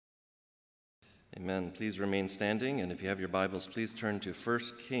Amen. Please remain standing, and if you have your Bibles, please turn to 1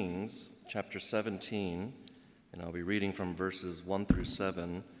 Kings chapter 17, and I'll be reading from verses 1 through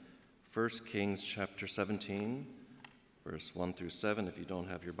 7. 1 Kings chapter 17, verse 1 through 7. If you don't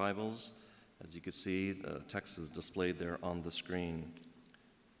have your Bibles, as you can see, the text is displayed there on the screen.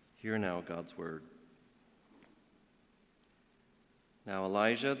 Hear now God's word. Now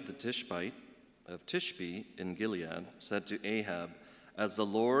Elijah the Tishbite of Tishbe in Gilead said to Ahab, "As the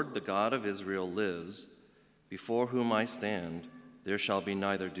Lord, the God of Israel, lives, before whom I stand, there shall be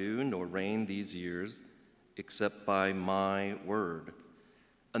neither dew nor rain these years, except by my word."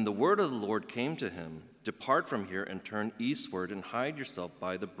 And the word of the Lord came to him, "Depart from here and turn eastward and hide yourself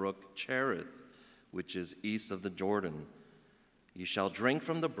by the brook Cherith, which is east of the Jordan. You shall drink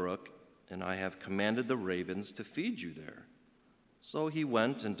from the brook, and I have commanded the ravens to feed you there." So he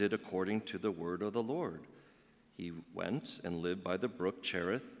went and did according to the word of the Lord. He went and lived by the brook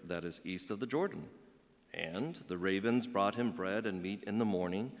Cherith, that is east of the Jordan. And the ravens brought him bread and meat in the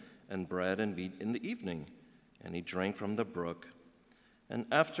morning, and bread and meat in the evening, and he drank from the brook. And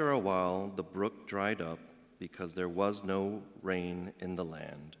after a while the brook dried up, because there was no rain in the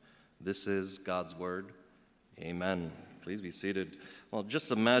land. This is God's word. Amen. Please be seated. Well, just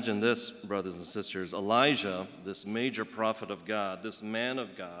imagine this, brothers and sisters. Elijah, this major prophet of God, this man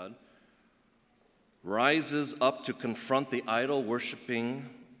of God, rises up to confront the idol-worshiping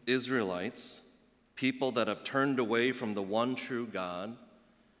Israelites, people that have turned away from the one true God.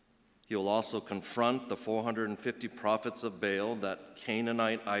 He will also confront the 450 prophets of Baal, that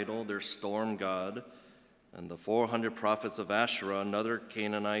Canaanite idol, their storm god, and the 400 prophets of Asherah, another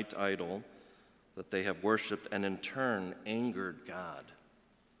Canaanite idol that they have worshipped and in turn angered God.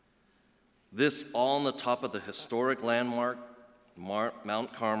 This all on the top of the historic landmark,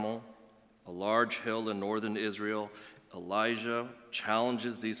 Mount Carmel, a large hill in northern Israel. Elijah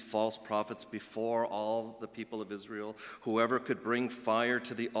challenges these false prophets before all the people of Israel. Whoever could bring fire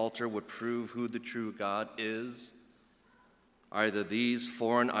to the altar would prove who the true God is. Either these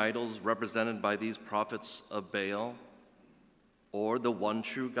foreign idols represented by these prophets of Baal, or the one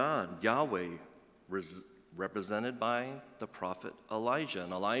true God, Yahweh, represented by the prophet Elijah.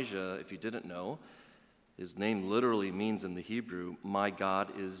 And Elijah, if you didn't know, his name literally means in the Hebrew, "My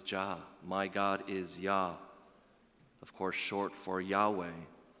God is Jah," "My God is Yah." Of course, short for Yahweh,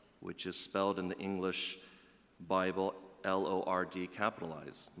 which is spelled in the English Bible Lord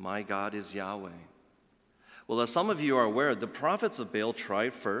capitalized. My God is Yahweh. Well, as some of you are aware, the prophets of Baal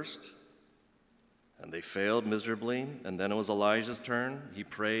tried first, and they failed miserably, and then it was Elijah's turn. He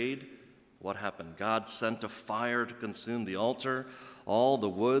prayed. What happened? God sent a fire to consume the altar. All the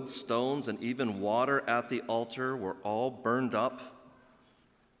wood, stones, and even water at the altar were all burned up,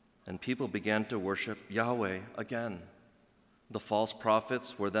 and people began to worship Yahweh again. The false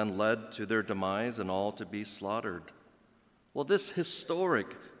prophets were then led to their demise and all to be slaughtered. Well, this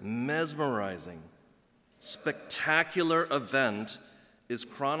historic, mesmerizing, spectacular event is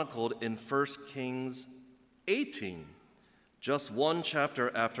chronicled in 1 Kings 18, just one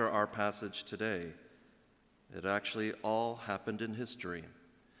chapter after our passage today. It actually all happened in history.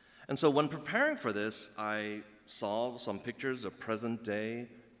 And so when preparing for this, I saw some pictures of present-day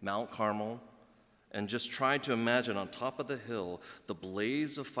Mount Carmel and just tried to imagine on top of the hill the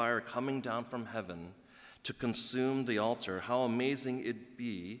blaze of fire coming down from heaven to consume the altar. How amazing it'd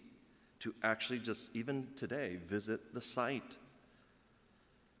be to actually just, even today, visit the site.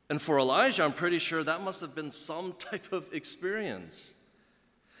 And for Elijah, I'm pretty sure that must have been some type of experience.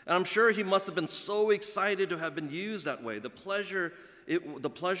 And I'm sure he must have been so excited to have been used that way. The pleasure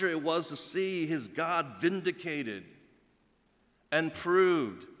it was to see his God vindicated and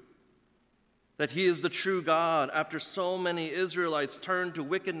proved that he is the true God after so many Israelites turned to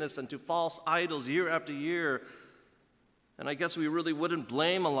wickedness and to false idols year after year. And I guess we really wouldn't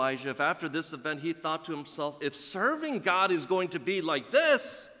blame Elijah if after this event he thought to himself, if serving God is going to be like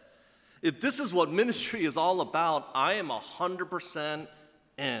this, if this is what ministry is all about, I am 100%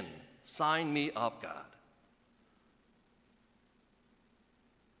 in. Sign me up, God.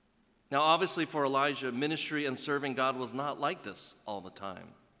 Now, obviously for Elijah, ministry and serving God was not like this all the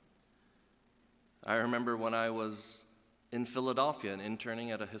time. I remember when I was in Philadelphia and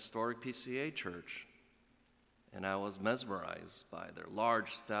interning at a historic PCA church, and I was mesmerized by their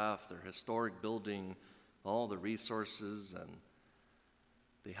large staff, their historic building, all the resources, and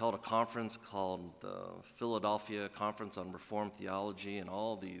they held a conference called the Philadelphia Conference on Reformed Theology, and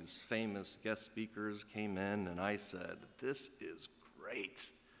all these famous guest speakers came in, and I said, "This is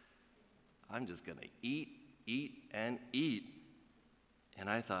great. I'm just going to eat, and eat." And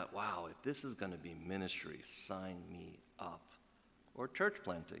I thought, wow, if this is going to be ministry, sign me up. or church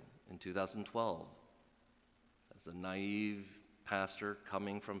planting in 2012. As a naive pastor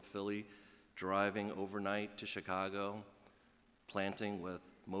coming from Philly, driving overnight to Chicago, planting with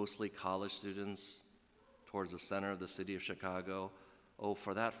mostly college students towards the center of the city of Chicago. Oh,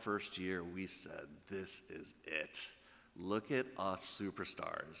 for that first year, we said, this is it. Look at us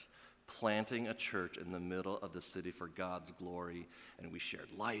superstars planting a church in the middle of the city for God's glory. And we shared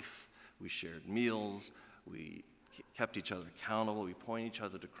life, we shared meals, we kept each other accountable, we pointed each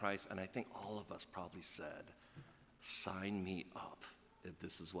other to Christ. And I think all of us probably said, sign me up if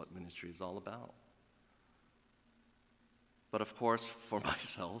this is what ministry is all about. But of course, for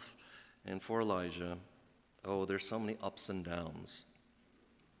myself and for Elijah, oh, there's so many ups and downs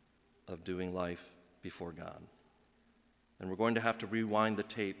of doing life before God. And we're going to have to rewind the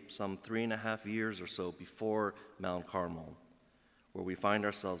tape some 3.5 years or so before Mount Carmel, where we find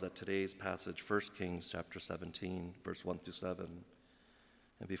ourselves at today's passage, 1 Kings chapter 17, verse 1 through 7.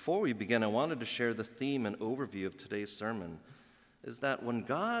 And before we begin, I wanted to share the theme and overview of today's sermon, is that when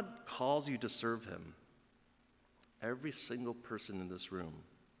God calls you to serve him, every single person in this room,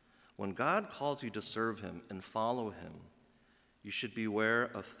 when God calls you to serve him and follow him, you should be aware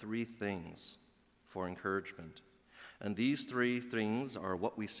of 3 things for encouragement. And these 3 things are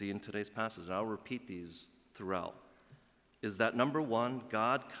what we see in today's passage. And I'll repeat these throughout. Is that number 1,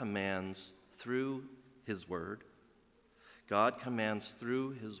 God commands through his word. God commands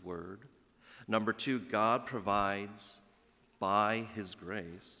through his word. Number 2, God provides by his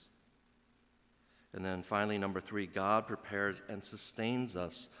grace. And then finally, number 3, God prepares and sustains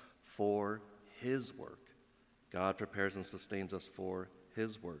us for his work. God prepares and sustains us for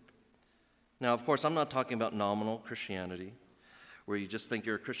his work. Now, of course, I'm not talking about nominal Christianity, where you just think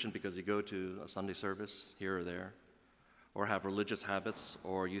you're a Christian because you go to a Sunday service here or there, or have religious habits,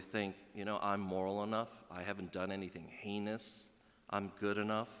 or you think, I'm moral enough, I haven't done anything heinous, I'm good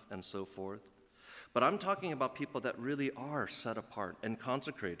enough, and so forth. But I'm talking about people that really are set apart and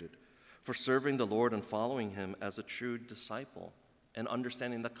consecrated for serving the Lord and following him as a true disciple and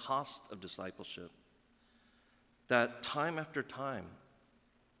understanding the cost of discipleship. That time after time,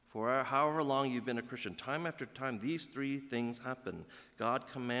 for however long you've been a Christian, time after time, these 3 things happen. God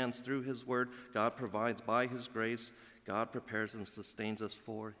commands through his word, God provides by his grace, God prepares and sustains us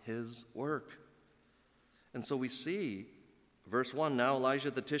for his work. And so we see, verse 1, now Elijah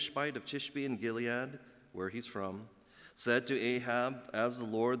the Tishbite of Tishbe in Gilead, where he's from, said to Ahab, as the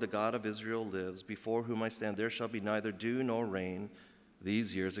Lord, the God of Israel, lives, before whom I stand, there shall be neither dew nor rain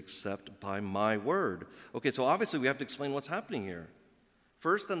these years except by my word. Okay, so obviously we have to explain what's happening here.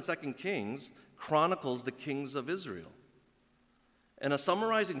 1st and 2nd Kings chronicles the kings of Israel. And a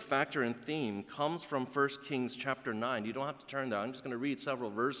summarizing factor and theme comes from 1 Kings chapter 9. You don't have to turn there. I'm just going to read several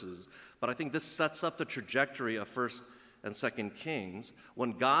verses. But I think this sets up the trajectory of 1st and 2nd Kings.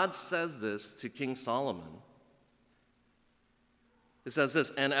 When God says this to King Solomon, it says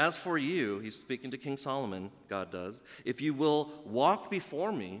this, and as for you, he's speaking to King Solomon, God does, if you will walk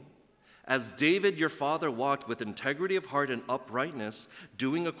before me, as David your father walked with integrity of heart and uprightness,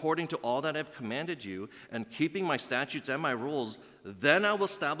 doing according to all that I have commanded you, and keeping my statutes and my rules, then I will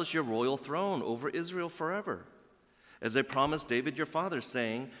establish your royal throne over Israel forever. As I promised David your father,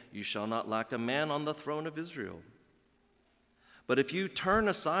 saying, you shall not lack a man on the throne of Israel. But if you turn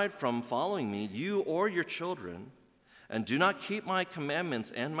aside from following me, you or your children, and do not keep my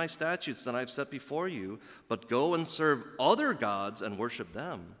commandments and my statutes that I have set before you, but go and serve other gods and worship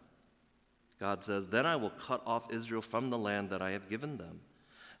them, God says, then I will cut off Israel from the land that I have given them,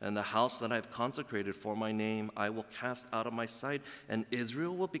 and the house that I have consecrated for my name I will cast out of my sight, and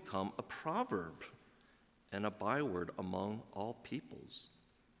Israel will become a proverb and a byword among all peoples.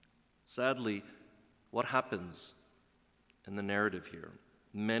 Sadly, what happens in the narrative here?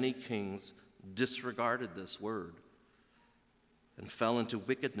 Many kings disregarded this word and fell into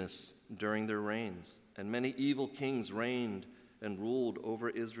wickedness during their reigns, and many evil kings reigned and ruled over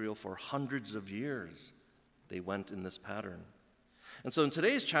Israel for hundreds of years. They went in this pattern. And so in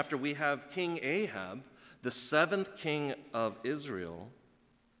today's chapter, we have King Ahab, the 7th king of Israel.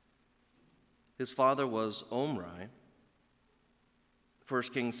 His father was Omri. 1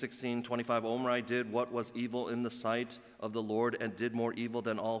 Kings 16:25, Omri did what was evil in the sight of the Lord and did more evil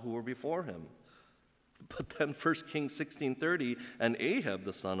than all who were before him. But then 1 Kings 16:30, and Ahab,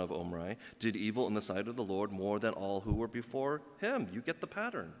 the son of Omri, did evil in the sight of the Lord more than all who were before him. You get the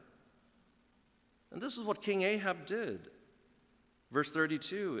pattern. And this is what King Ahab did. Verse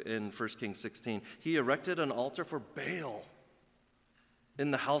 32 in 1 Kings 16, he erected an altar for Baal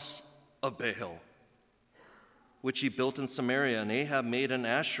in the house of Baal, which he built in Samaria, and Ahab made an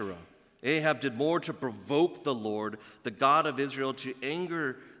Asherah Ahab did more to provoke the Lord, the God of Israel, to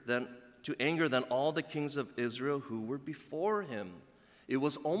anger than all the kings of Israel who were before him. It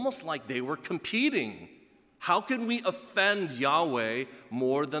was almost like they were competing. How can we offend Yahweh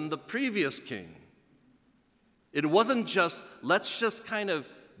more than the previous king? It wasn't just, let's just kind of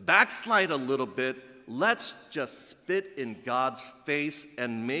backslide a little bit. Let's just spit in God's face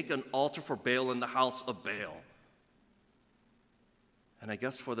and make an altar for Baal in the house of Baal. And I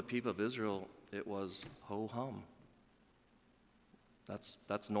guess for the people of Israel, it was ho-hum.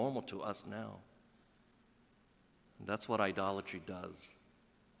 That's normal to us now. That's what idolatry does.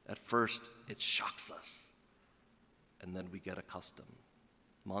 At first, it shocks us. And then we get accustomed.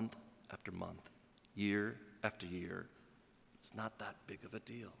 Month after month, year after year. It's not that big of a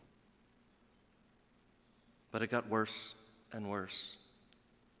deal. But it got worse and worse.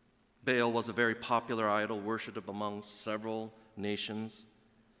 Baal was a very popular idol worshipped among several nations.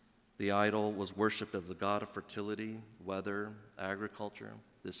 The idol was worshipped as the god of fertility, weather, agriculture,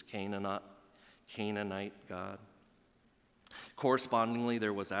 this Canaanite god. Correspondingly,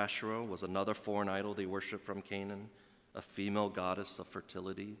 there was Asherah, was another foreign idol they worshipped from Canaan, a female goddess of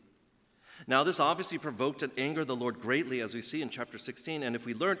fertility. Now, this obviously provoked and angered the Lord greatly, as we see in chapter 16. And if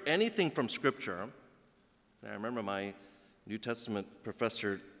we learned anything from Scripture, and I remember my New Testament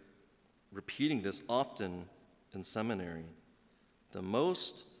professor repeating this often in seminary,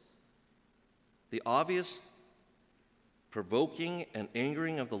 the obvious provoking and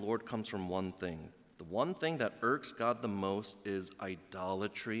angering of the Lord comes from one thing. The one thing that irks God the most is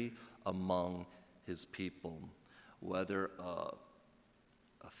idolatry among his people, whether a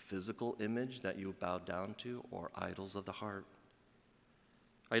physical image that you bow down to or idols of the heart.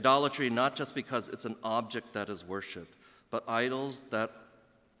 Idolatry not just because it's an object that is worshipped, but idols that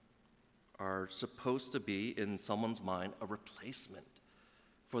are supposed to be, in someone's mind, a replacement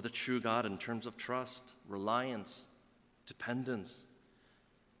for the true God in terms of trust, reliance, dependence.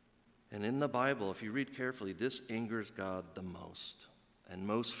 And in the Bible, if you read carefully, this angers God the most and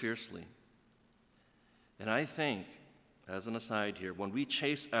most fiercely. And I think, as an aside here, when we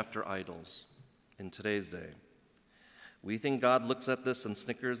chase after idols in today's day, we think God looks at this and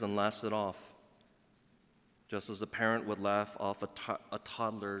snickers and laughs it off, just as a parent would laugh off a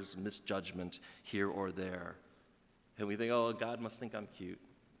toddler's misjudgment here or there. And we think, oh, God must think I'm cute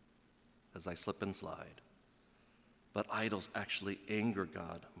as I slip and slide. But idols actually anger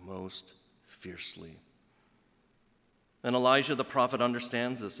God most fiercely. And Elijah the prophet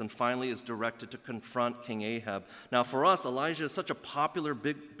understands this and finally is directed to confront King Ahab. Now for us, Elijah is such a popular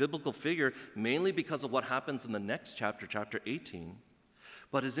biblical figure mainly because of what happens in the next chapter, chapter 18.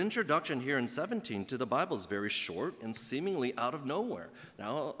 But his introduction here in 17 to the Bible is very short and seemingly out of nowhere.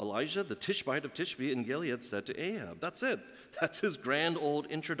 Now Elijah, the Tishbite of Tishbe in Gilead, said to Ahab. That's it. That's his grand old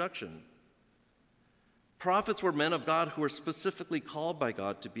introduction. Prophets were men of God who were specifically called by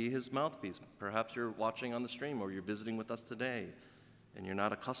God to be his mouthpiece. Perhaps you're watching on the stream or you're visiting with us today and you're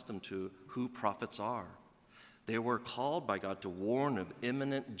not accustomed to who prophets are. They were called by God to warn of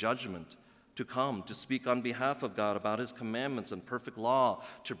imminent judgment to come, to speak on behalf of God about his commandments and perfect law,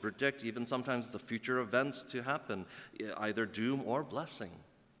 to predict even sometimes the future events to happen, either doom or blessing.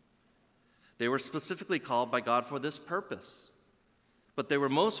 They were specifically called by God for this purpose. But they were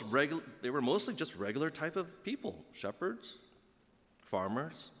mostly just regular type of people, shepherds,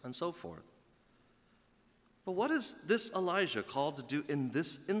 farmers, and so forth. But what is this Elijah called to do in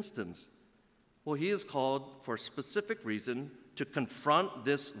this instance? Well, he is called for a specific reason to confront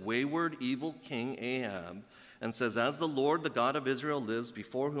this wayward, evil king Ahab, and says, as the Lord, the God of Israel, lives,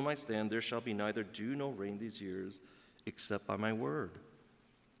 before whom I stand, there shall be neither dew nor rain these years, except by my word.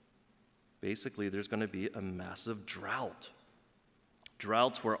 Basically, there's going to be a massive drought.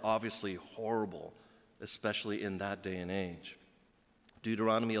 Droughts were obviously horrible, especially in that day and age.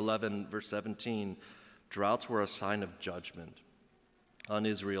 Deuteronomy 11, verse 17, droughts were a sign of judgment on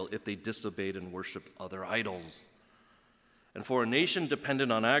Israel if they disobeyed and worshiped other idols. And for a nation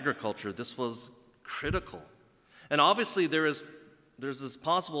dependent on agriculture, this was critical. And obviously there's this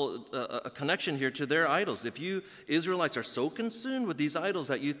possible a connection here to their idols. If you Israelites are so consumed with these idols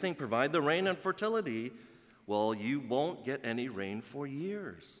that you think provide the rain and fertility, well, you won't get any rain for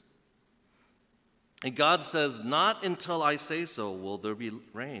years. And God says, not until I say so will there be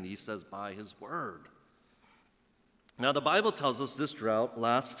rain. He says, by his word. Now, the Bible tells us this drought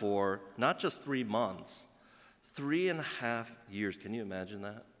lasts for not just 3 months, 3.5 years. Can you imagine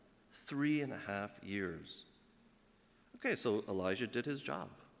that? 3.5 years. Okay, so Elijah did his job.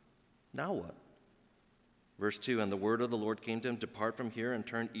 Now what? Verse 2, and the word of the Lord came to him, depart from here and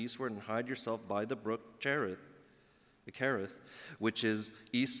turn eastward and hide yourself by the brook Cherith. Kerith, which is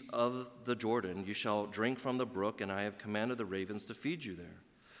east of the Jordan. You shall drink from the brook, and I have commanded the ravens to feed you there.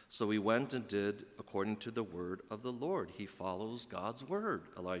 So he went and did according to the word of the Lord. He follows God's word,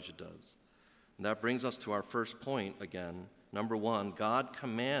 Elijah does. And that brings us to our first point again. Number one, God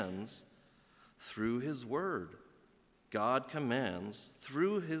commands through his word. God commands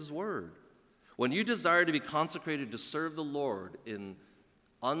through his word. When you desire to be consecrated to serve the Lord in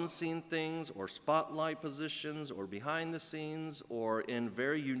unseen things or spotlight positions or behind the scenes or in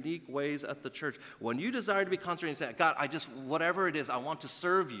very unique ways at the church, when you desire to be consecrated and say, God, whatever it is, I want to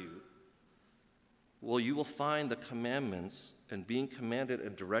serve you, well, you will find the commandments and being commanded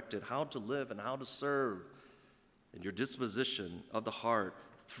and directed how to live and how to serve and your disposition of the heart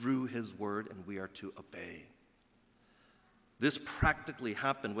through his word, and we are to obey. This practically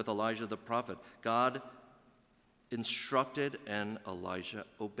happened with Elijah the prophet. God instructed and Elijah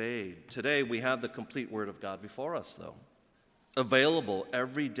obeyed. Today we have the complete word of God before us, though. Available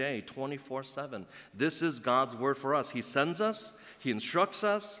every day, 24/7. This is God's word for us. He sends us, he instructs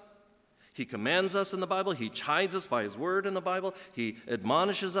us, he commands us in the Bible, he chides us by his word in the Bible, he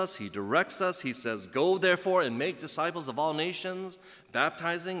admonishes us, he directs us, he says, go therefore and make disciples of all nations,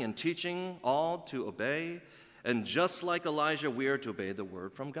 baptizing and teaching all to obey. And just like Elijah, we are to obey the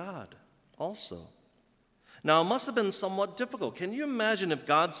word from God also. Now, it must have been somewhat difficult. Can you imagine if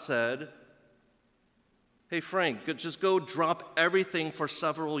God said, hey, Frank, just go drop everything for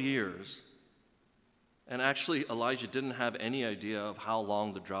several years? And actually, Elijah didn't have any idea of how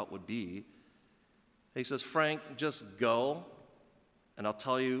long the drought would be. He says, Frank, just go, and I'll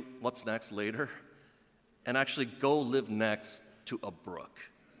tell you what's next later. And actually go live next to a brook.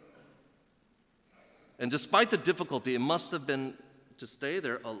 And despite the difficulty, it must have been to stay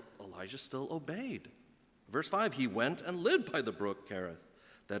there, Elijah still obeyed. Verse 5, he went and lived by the brook Kerith,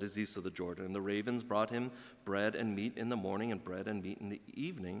 that is east of the Jordan. And the ravens brought him bread and meat in the morning and bread and meat in the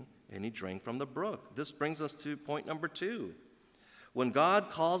evening, and he drank from the brook. This brings us to point number 2. When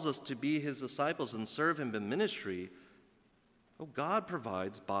God calls us to be his disciples and serve him in ministry, God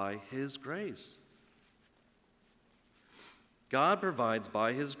provides by his grace. God provides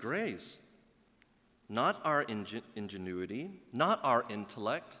by his grace. Not our ingenuity, not our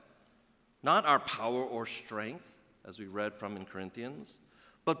intellect, not our power or strength, as we read from in Corinthians,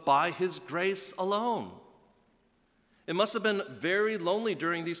 but by his grace alone. It must have been very lonely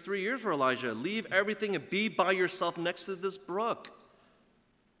during these 3 years for Elijah. Leave everything and be by yourself next to this brook.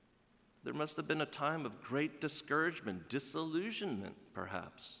 There must have been a time of great discouragement, disillusionment,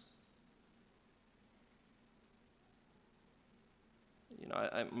 perhaps. You know,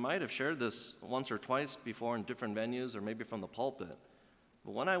 I might have shared this once or twice before in different venues or maybe from the pulpit.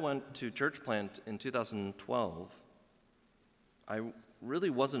 But when I went to church plant in 2012, I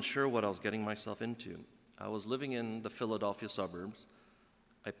really wasn't sure what I was getting myself into. I was living in the Philadelphia suburbs.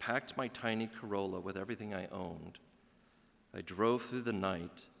 I packed my tiny Corolla with everything I owned. I drove through the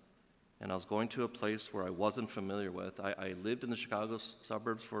night, and I was going to a place where I wasn't familiar with. I lived in the Chicago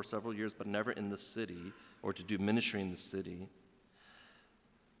suburbs for several years, but never in the city or to do ministry in the city.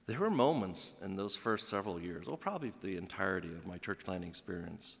 There were moments in those first several years, probably the entirety of my church planting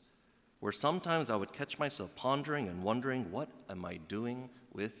experience, where sometimes I would catch myself pondering and wondering, what am I doing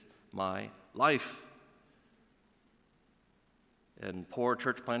with my life? And poor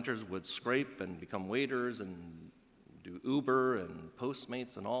church planters would scrape and become waiters and do Uber and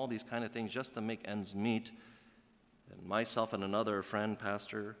Postmates and all these kind of things just to make ends meet. And myself and another friend,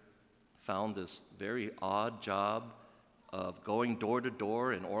 pastor, found this very odd job of going door to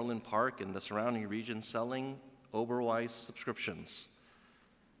door in Orland Park and the surrounding region selling Oberweis subscriptions.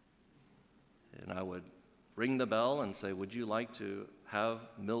 And I would ring the bell and say, would you like to have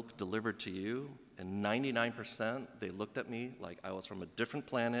milk delivered to you? And 99%, they looked at me like I was from a different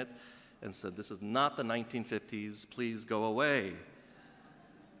planet and said, this is not the 1950s, please go away.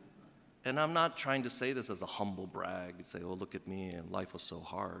 And I'm not trying to say this as a humble brag, say, oh, look at me, and life was so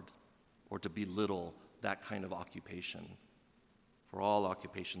hard, or to belittle that kind of occupation. For all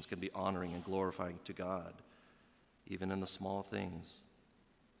occupations can be honoring and glorifying to God, even in the small things.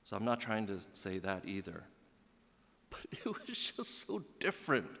 So I'm not trying to say that either. But it was just so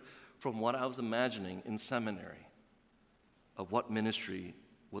different from what I was imagining in seminary of what ministry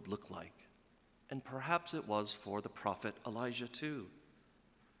would look like. And perhaps it was for the prophet Elijah too.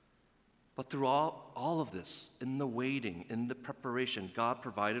 But through all of this, in the waiting, in the preparation, God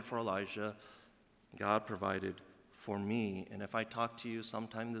provided for Elijah, God provided for me. And if I talk to you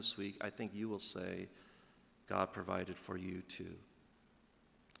sometime this week, I think you will say, God provided for you too,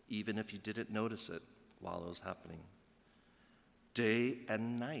 even if you didn't notice it while it was happening. Day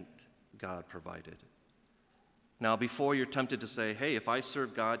and night, God provided. Now, before you're tempted to say, hey, if I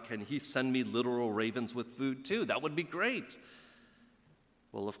serve God, can he send me literal ravens with food too? That would be great.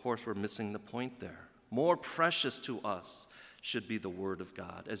 Well, of course, we're missing the point there. More precious to us should be the word of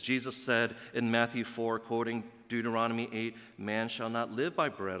God. As Jesus said in Matthew 4, quoting Deuteronomy 8, man shall not live by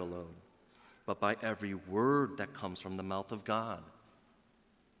bread alone, but by every word that comes from the mouth of God.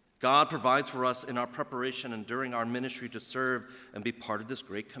 God provides for us in our preparation and during our ministry to serve and be part of this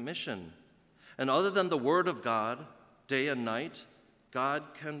great commission. And other than the word of God, day and night, God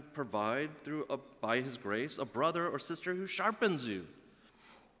can provide by his grace a brother or sister who sharpens you,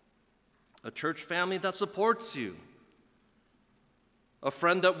 a church family that supports you, a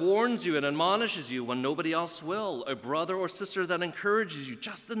friend that warns you and admonishes you when nobody else will, a brother or sister that encourages you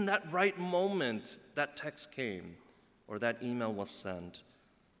just in that right moment that text came, or that email was sent,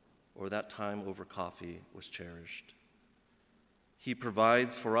 or that time over coffee was cherished. He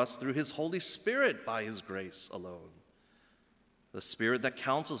provides for us through his Holy Spirit by his grace alone. The Spirit that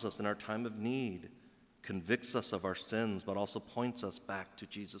counsels us in our time of need, convicts us of our sins, but also points us back to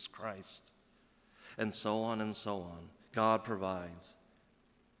Jesus Christ. And so on and so on. God provides.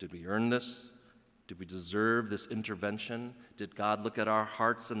 Did we earn this? Did we deserve this intervention? Did God look at our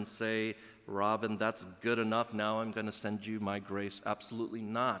hearts and say, Robin, that's good enough, now I'm going to send you my grace? Absolutely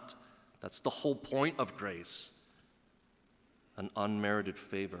not. That's the whole point of grace. An unmerited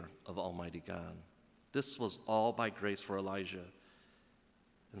favor of Almighty God. This was all by grace for Elijah.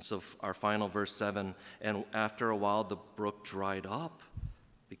 And so our final verse 7, and after a while the brook dried up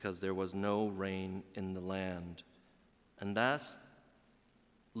because there was no rain in the land. And that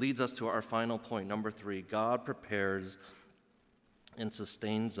leads us to our final point, number 3. God prepares and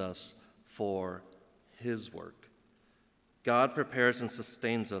sustains us for his work. God prepares and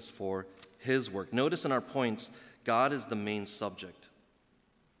sustains us for his work. Notice in our points, God is the main subject.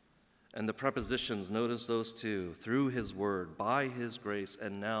 And the prepositions, notice those two, through his word, by his grace,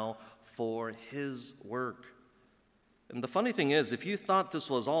 and now for his work. And the funny thing is, if you thought this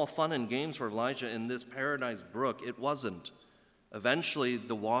was all fun and games for Elijah in this paradise brook, it wasn't. Eventually,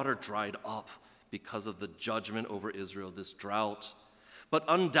 the water dried up because of the judgment over Israel, this drought. But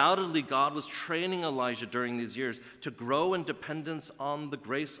undoubtedly, God was training Elijah during these years to grow in dependence on the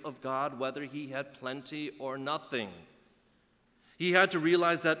grace of God, whether he had plenty or nothing. He had to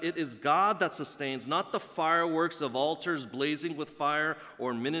realize that it is God that sustains, not the fireworks of altars blazing with fire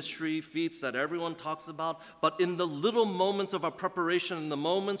or ministry feats that everyone talks about, but in the little moments of our preparation, in the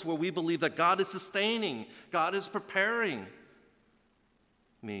moments where we believe that God is sustaining, God is preparing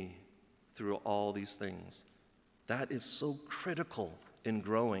me through all these things. That is so critical in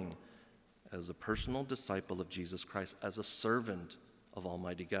growing as a personal disciple of Jesus Christ, as a servant of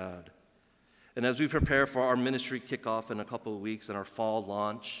Almighty God. And as we prepare for our ministry kickoff in a couple of weeks and our fall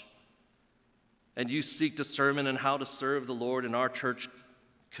launch, and you seek discernment on how to serve the Lord in our church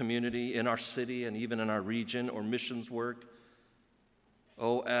community, in our city, and even in our region or missions work,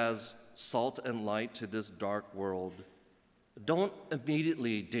 as salt and light to this dark world, don't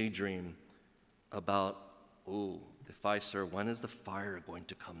immediately daydream about, if I serve, when is the fire going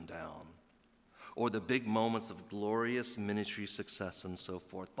to come down? Or the big moments of glorious ministry success and so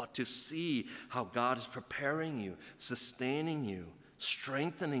forth. But to see how God is preparing you, sustaining you,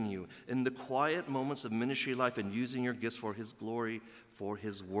 strengthening you in the quiet moments of ministry life and using your gifts for his glory, for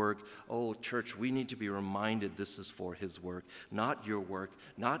his work. Oh, church, we need to be reminded this is for his work, not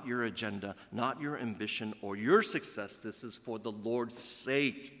your agenda, not your ambition or your success. This is for the Lord's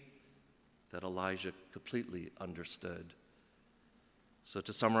sake, that Elijah completely understood. So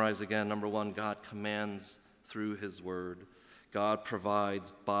to summarize again, number 1, God commands through his word. God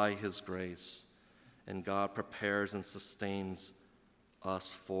provides by his grace. And God prepares and sustains us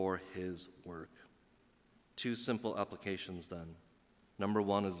for his work. 2 simple applications then. Number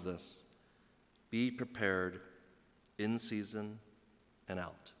 1 is this: be prepared in season and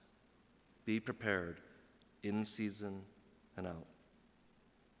out. Be prepared in season and out.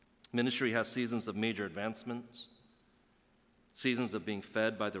 Ministry has seasons of major advancements, seasons of being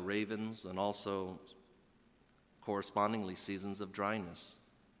fed by the ravens, and also correspondingly seasons of dryness,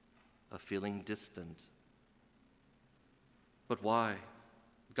 of feeling distant. But why?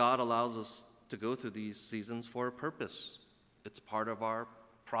 God allows us to go through these seasons for a purpose. It's part of our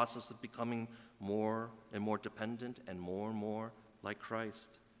process of becoming more and more dependent and more like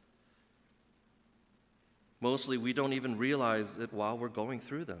Christ. Mostly we don't even realize it while we're going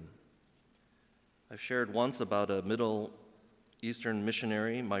through them. I've shared once about a Middle Eastern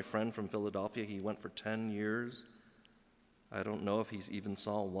missionary, my friend from Philadelphia. He went for 10 years. I don't know if he's even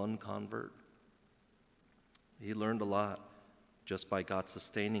saw one convert. He learned a lot just by God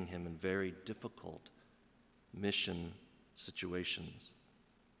sustaining him in very difficult mission situations.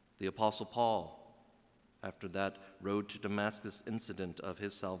 The Apostle Paul, after that road to Damascus incident of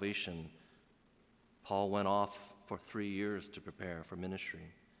his salvation, Paul went off for 3 years to prepare for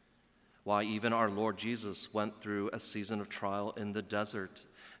ministry. Why, even our Lord Jesus went through a season of trial in the desert.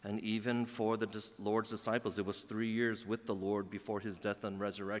 And even for the Lord's disciples, it was 3 years with the Lord before his death and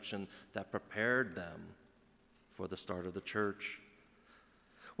resurrection that prepared them for the start of the church.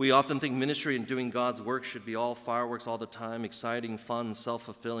 We often think ministry and doing God's work should be all fireworks all the time, exciting, fun,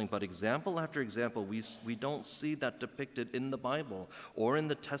 self-fulfilling. But example after example, we don't see that depicted in the Bible or in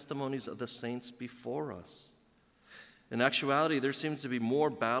the testimonies of the saints before us. In actuality, there seems to be more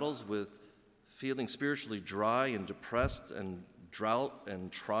battles with feeling spiritually dry and depressed and drought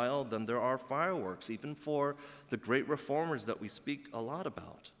and trial than there are fireworks, even for the great reformers that we speak a lot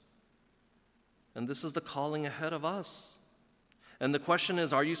about. And this is the calling ahead of us. And the question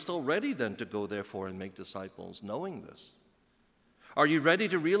is, are you still ready then to go therefore and make disciples, knowing this? Are you ready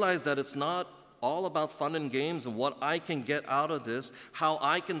to realize that it's not all about fun and games and what I can get out of this, how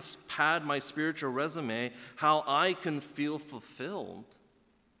I can pad my spiritual resume, how I can feel fulfilled?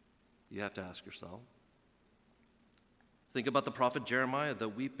 You have to ask yourself. Think about the prophet Jeremiah, the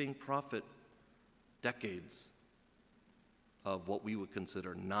weeping prophet, decades of what we would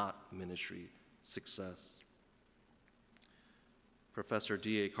consider not ministry success. Professor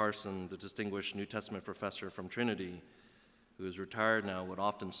D.A. Carson, the distinguished New Testament professor from Trinity, who is retired now, would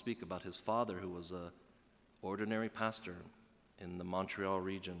often speak about his father, who was an ordinary pastor in the Montreal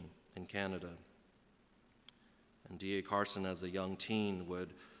region in Canada. And D.A. Carson, as a young teen,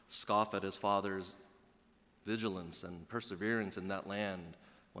 would scoff at his father's vigilance and perseverance in that land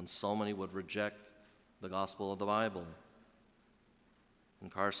when so many would reject the gospel of the Bible.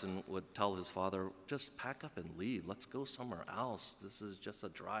 And Carson would tell his father, just pack up and leave. Let's go somewhere else. This is just a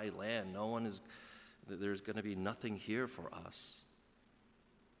dry land. There's going to be nothing here for us.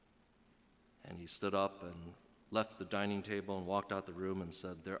 And he stood up and left the dining table and walked out the room and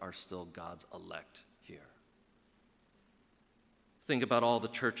said, there are still God's elect here. Think about all the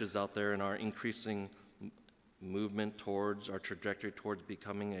churches out there in our increasing movement towards our trajectory towards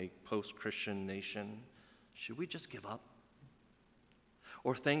becoming a post-Christian nation. Should we just give up?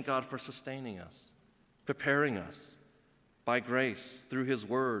 Or thank God for sustaining us, preparing us by grace through his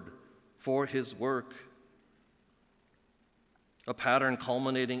word for his work, a pattern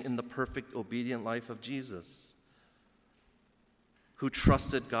culminating in the perfect obedient life of Jesus, who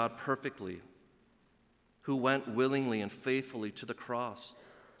trusted God perfectly, who went willingly and faithfully to the cross,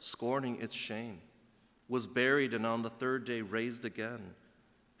 scorning its shame, was buried and on the third day raised again.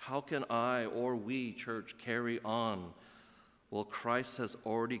 How can I or we, church, carry on? Well, Christ has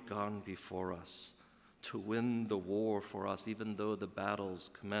already gone before us to win the war for us, even though the battles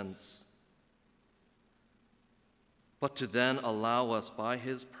commence. But to then allow us, by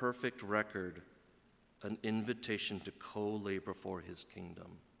his perfect record, an invitation to co-labor for his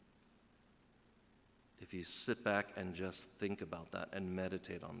kingdom. If you sit back and just think about that and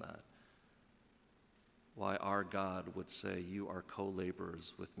meditate on that, why our God would say, you are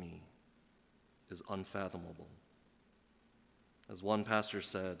co-laborers with me, is unfathomable. As one pastor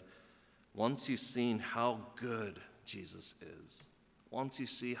said, once you've seen how good Jesus is, once you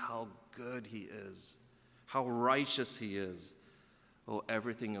see how good he is, how righteous he is, oh,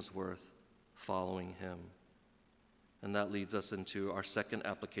 everything is worth following him. And that leads us into our second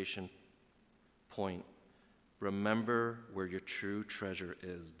application point. Remember where your true treasure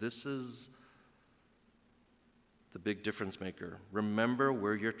is. This is the big difference maker. Remember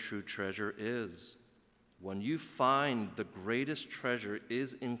where your true treasure is. When you find the greatest treasure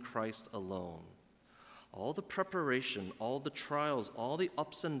is in Christ alone, all the preparation, all the trials, all the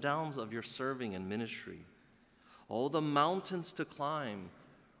ups and downs of your serving and ministry, all the mountains to climb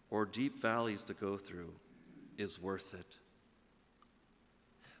or deep valleys to go through is worth it.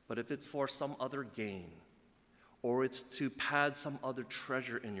 But if it's for some other gain, or it's to pad some other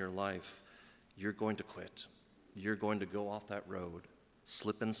treasure in your life, you're going to quit. You're going to go off that road,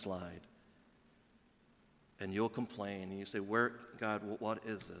 slip and slide. And you'll complain, and you say, God, what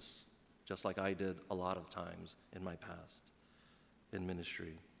is this? Just like I did a lot of times in my past, in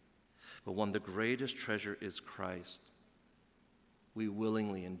ministry. But when the greatest treasure is Christ, we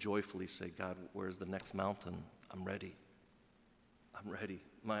willingly and joyfully say, God, where's the next mountain? I'm ready. I'm ready.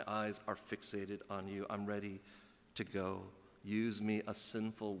 My eyes are fixated on you. I'm ready to go. Use me, a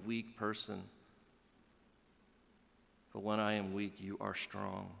sinful, weak person. But when I am weak, you are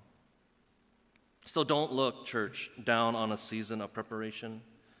strong. So don't look, church, down on a season of preparation.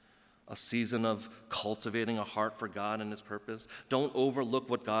 a season of cultivating a heart for God and his purpose. Don't overlook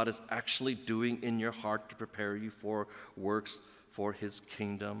what God is actually doing in your heart to prepare you for works for his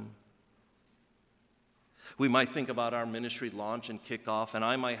kingdom. We might think about our ministry launch and kickoff, and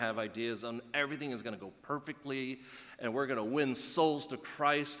I might have ideas on everything is going to go perfectly, and we're going to win souls to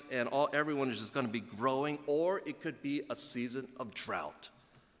Christ, and everyone is just going to be growing, or it could be a season of drought.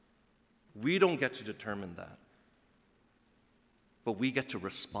 We don't get to determine that, but we get to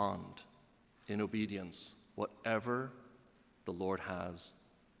respond in obedience, whatever the Lord has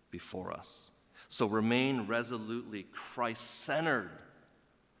before us. So remain resolutely Christ-centered,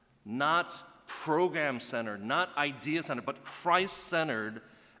 not program-centered, not idea-centered, but Christ-centered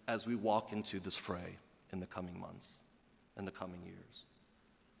as we walk into this fray in the coming months and the coming years.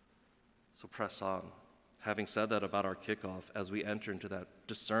 So press on. Having said that about our kickoff, as we enter into that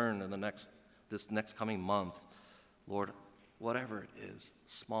discern in this next coming month, Lord, whatever it is,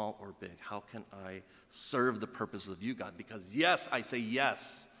 small or big, how can I serve the purposes of you, God? Because yes, I say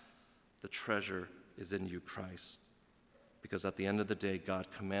yes, the treasure is in you, Christ. Because at the end of the day, God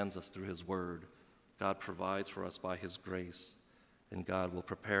commands us through his word. God provides for us by his grace. And God will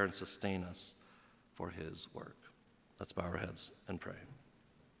prepare and sustain us for his work. Let's bow our heads and pray.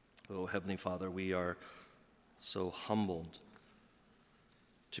 Oh, Heavenly Father, we are so humbled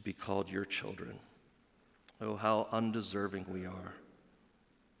to be called your children. Oh, how undeserving we are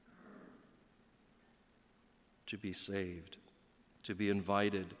to be saved, to be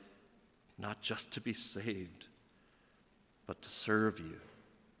invited, not just to be saved, but to serve you,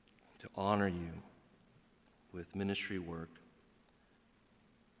 to honor you with ministry work,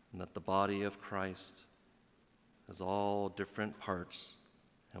 and that the body of Christ has all different parts,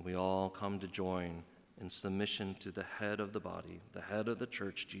 and we all come to join in submission to the head of the body, the head of the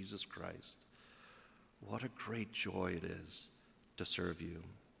church, Jesus Christ. What a great joy it is to serve you.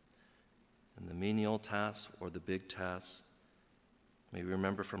 In the menial tasks or the big tasks, may we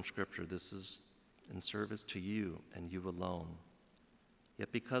remember from Scripture, this is in service to you and you alone.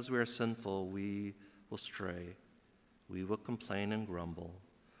 Yet because we are sinful, we will stray. We will complain and grumble.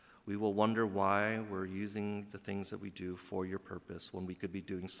 We will wonder why we're using the things that we do for your purpose when we could be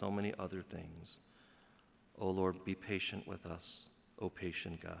doing so many other things. O Lord, be patient with us, O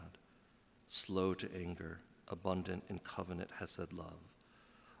patient God, slow to anger, abundant in covenant hesed love.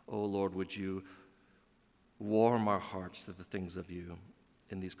 O Lord, would you warm our hearts to the things of you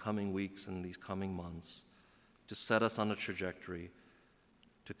in these coming weeks and these coming months, to set us on a trajectory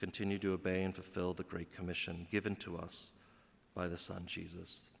to continue to obey and fulfill the Great Commission given to us by the Son,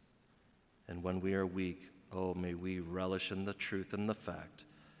 Jesus. And when we are weak, oh, may we relish in the truth and the fact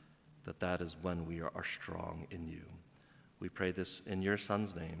that that is when we are strong in you. We pray this in your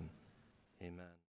Son's name. Amen.